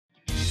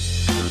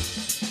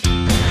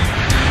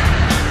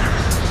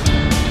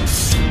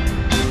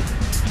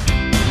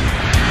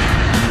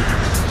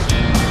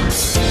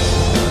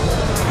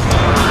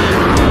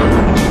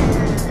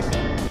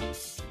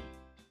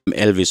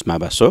Elvis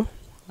Mabaso.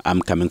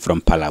 I'm coming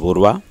from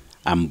Palaburwa.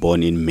 I'm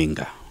born in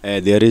Minga.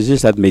 The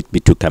reasons that made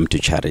me to come to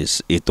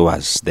Charis, it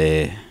was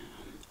the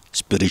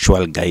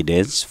spiritual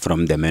guidance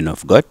from the man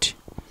of God,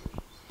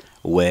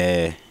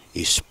 where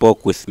he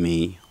spoke with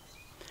me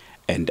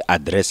and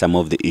addressed some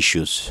of the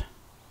issues.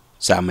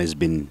 Some has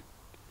been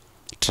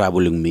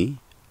troubling me,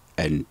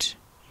 and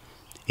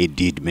he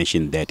did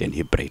mention that, and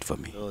he prayed for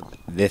me. So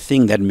the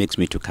thing that makes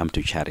me to come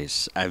to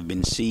Charis, I've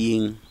been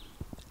seeing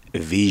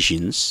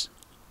visions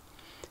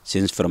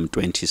since from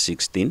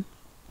 2016,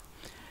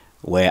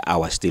 where I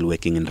was still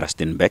working in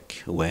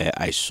Rustenburg, where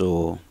I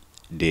saw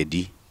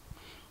Daddy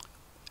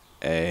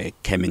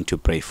coming to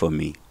pray for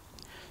me.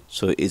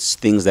 So it's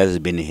things that has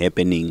been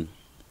happening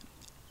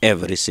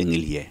every single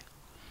year.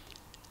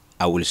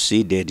 I will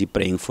see Daddy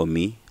praying for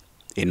me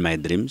in my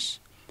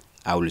dreams.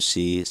 I will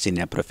see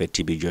Senior Prophet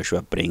TB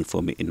Joshua praying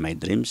for me in my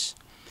dreams.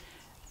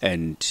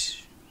 And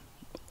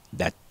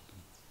that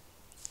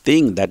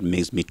thing that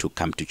makes me to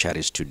come to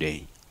Charis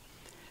today,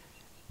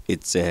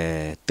 it's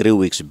 3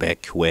 weeks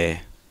back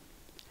where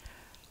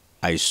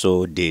I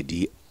saw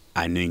Daddy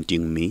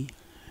anointing me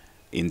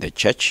in the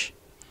church.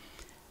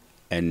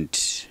 And,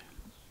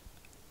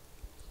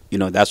 you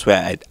know, that's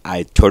where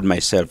I told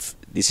myself,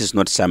 this is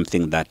not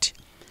something that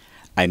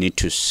I need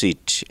to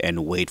sit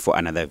and wait for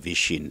another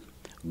vision.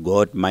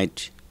 God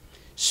might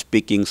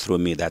speaking through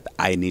me that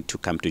I need to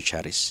come to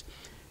Charis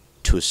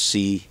to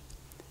see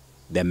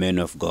the man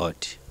of God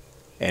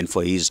and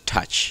for his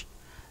touch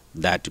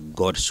that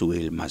God's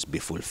will must be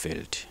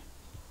fulfilled.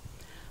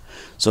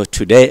 So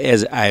today,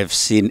 as I've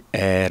seen,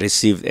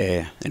 received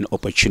an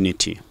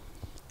opportunity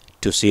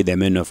to see the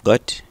man of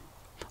God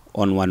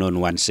on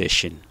one-on-one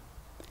session.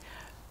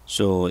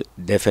 So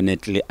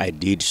definitely I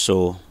did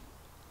so.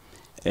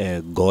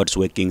 God's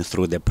working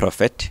through the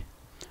prophet,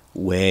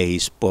 where he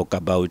spoke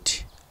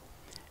about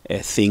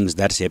things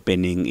that's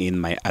happening in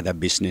my other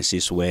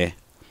businesses, where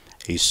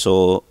he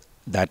saw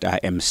that I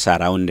am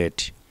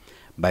surrounded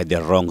by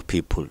the wrong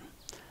people,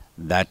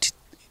 that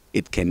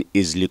it can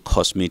easily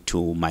cause me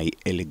to my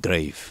early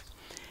grave.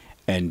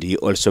 And he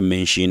also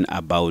mentioned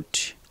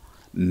about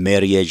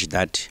marriage,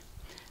 that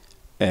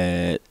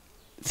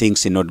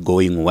things are not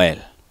going well,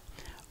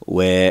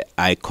 where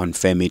I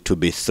confirm it to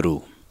be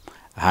true,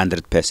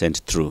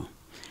 100% true.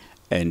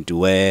 And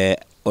where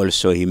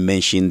also he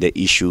mentioned the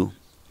issue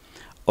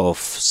of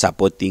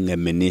supporting a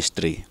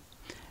ministry,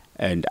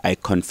 and I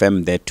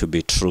confirm that to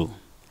be true,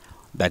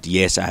 that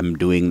yes, I'm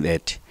doing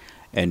that.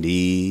 And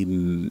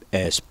he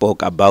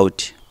spoke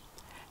about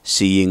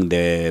seeing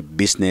the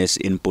business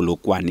in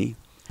Polokwane,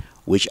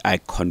 which I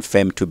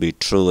confirm to be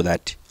true,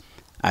 that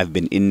I've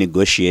been in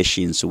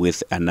negotiations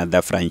with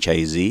another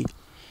franchisee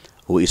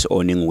who is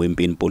owning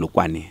Wimpy in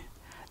Polokwane,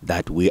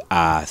 that we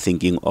are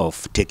thinking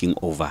of taking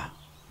over.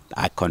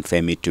 I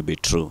confirm it to be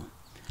true.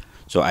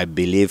 So I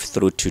believe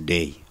through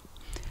today,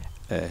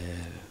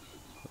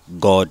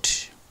 God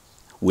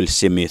will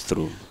see me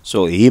through.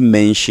 So he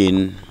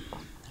mentioned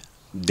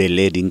the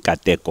lady in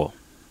Kateko,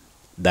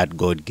 that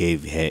God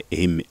gave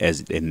him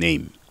as a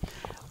name,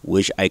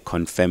 which I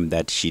confirm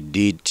that she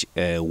did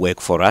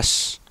work for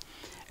us,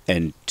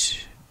 and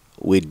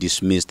we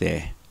dismissed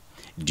her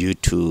due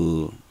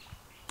to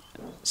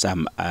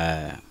some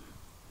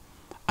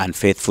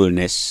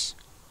unfaithfulness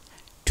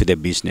to the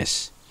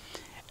business.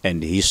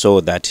 And he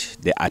saw that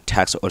the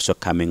attacks also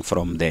coming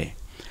from there.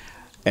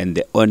 And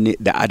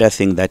the other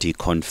thing that he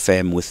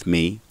confirmed with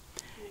me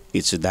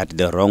is that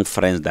the wrong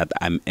friends that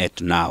I'm at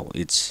now,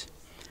 it's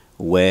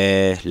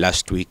where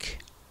last week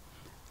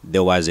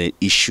there was an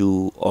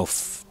issue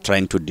of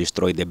trying to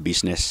destroy the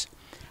business,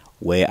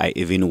 where I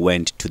even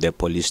went to the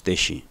police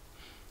station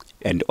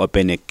and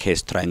opened a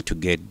case trying to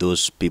get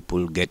those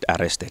people get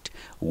arrested,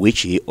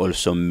 which he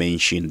also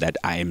mentioned that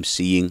I am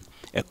seeing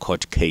a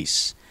court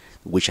case,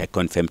 which I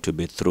confirm to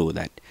be true,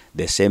 that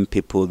the same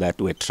people that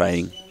were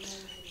trying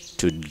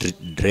to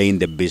drain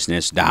the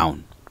business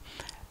down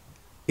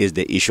is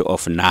the issue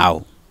of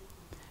now.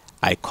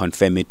 I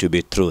confirm it to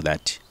be true,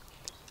 that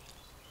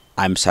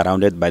I'm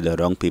surrounded by the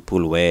wrong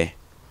people, where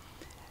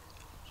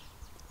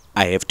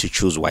I have to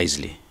choose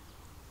wisely.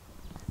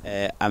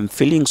 I'm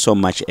feeling so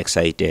much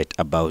excited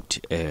about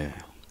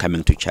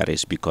coming to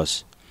Charis,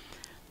 because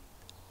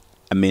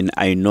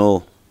I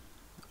know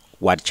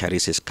what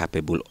Charis is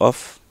capable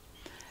of,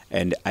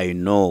 and I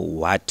know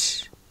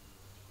what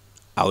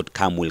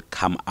outcome will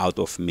come out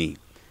of me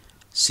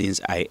since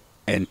I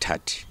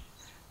entered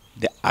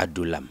the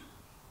Adulam.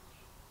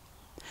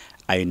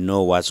 I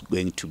know what's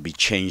going to be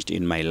changed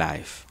in my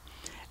life.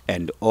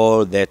 And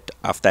all that,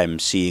 after I'm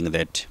seeing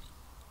that,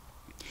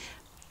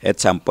 at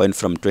some point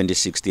from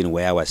 2016,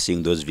 where I was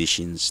seeing those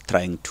visions,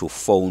 trying to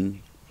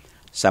phone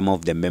some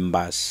of the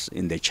members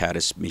in the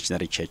Charis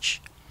Missionary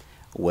Church,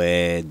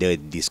 where they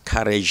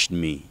discouraged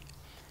me,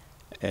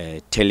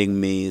 telling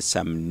me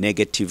some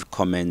negative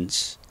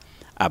comments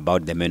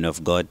about the man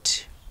of God,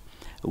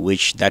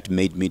 which that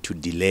made me to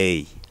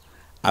delay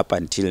up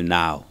until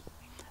now,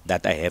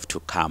 that I have to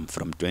come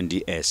from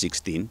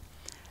 2016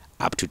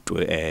 up to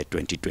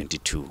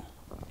 2022.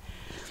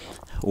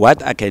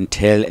 What I can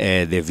tell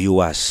the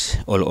viewers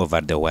all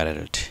over the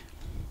world,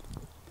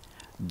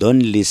 don't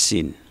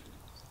listen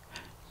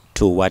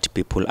to what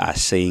people are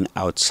saying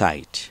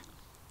outside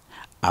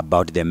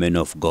about the men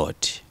of God.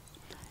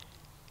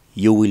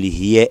 You will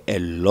hear a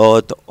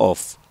lot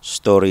of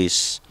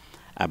stories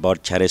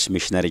about Charis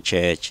Missionary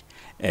Church,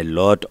 a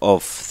lot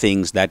of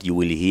things that you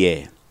will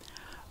hear.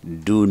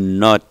 Do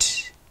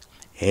not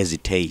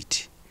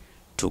hesitate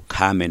to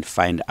come and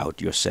find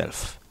out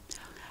yourself.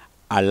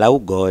 Allow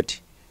God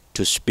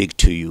to speak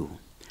to you.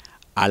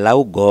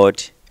 Allow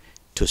God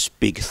to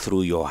speak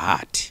through your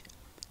heart.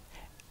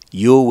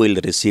 You will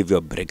receive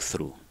your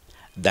breakthrough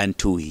than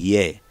to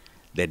hear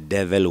the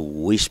devil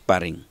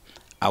whispering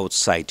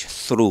outside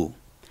through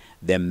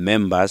the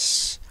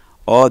members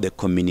or the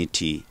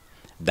community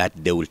that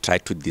they will try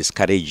to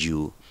discourage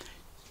you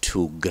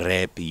to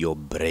grab your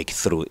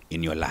breakthrough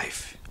in your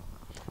life.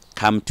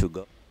 Come to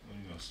God. When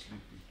you are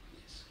sleeping,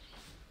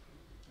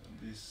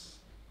 and this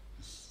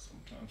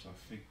sometimes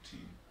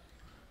affecting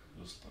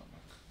your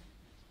stomach.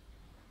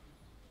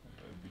 And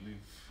I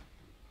believe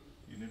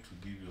you need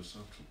to give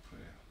yourself to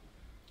prayer.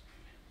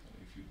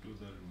 And if you do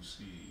that, you'll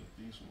see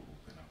things will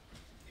open up.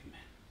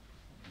 Amen.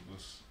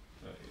 Because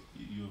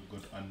you've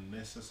got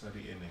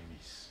unnecessary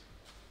enemies.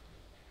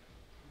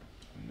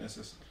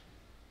 Unnecessary.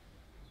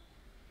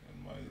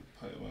 And my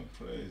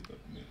prayer is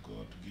that may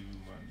God give you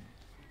money.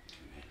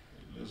 Amen.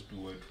 Let's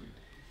do it with it.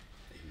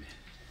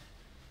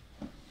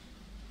 Amen.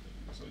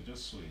 Because I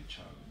just saw a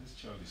child. This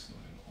child is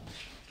not an old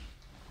child.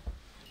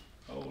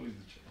 How old is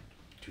the child?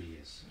 2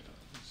 years. Yeah,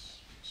 this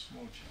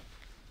small child.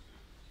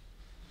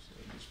 So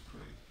I just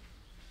pray.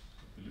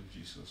 I believe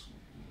Jesus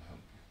will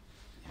help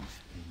you.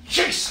 In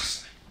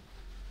Jesus' name.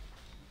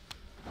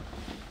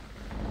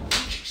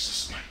 In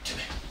Jesus' mighty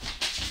name.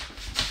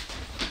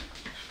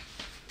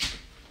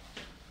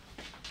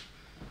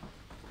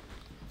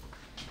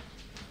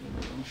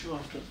 I'm sure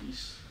after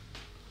this,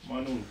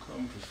 man will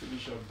come to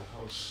finish up the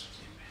house.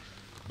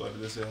 But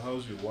there's a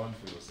house you want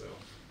for yourself.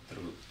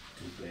 Through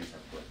plans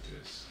of God.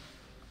 Yes.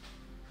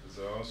 There's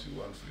a house you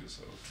want for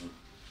yourself.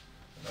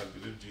 And I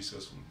believe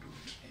Jesus will do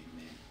it.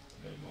 Amen.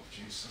 In the name of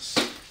Jesus.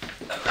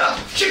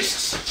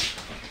 Jesus!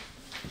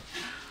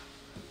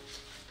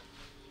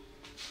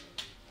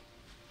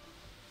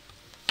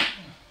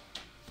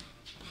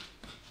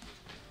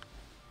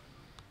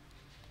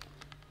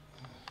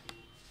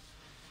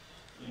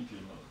 Thank you,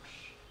 Lord,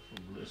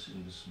 for blessing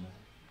this man.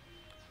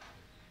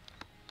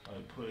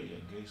 I pray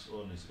against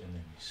all his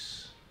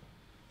enemies.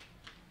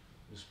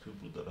 These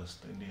people that are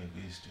standing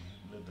against him,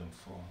 let them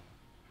fall.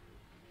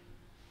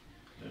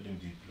 Let him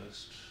be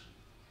blessed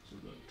so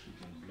that he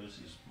can bless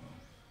his mom.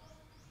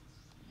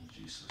 In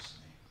Jesus'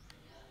 name.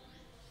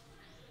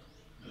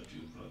 Let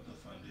your brother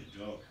find a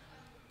job.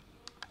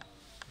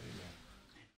 Amen.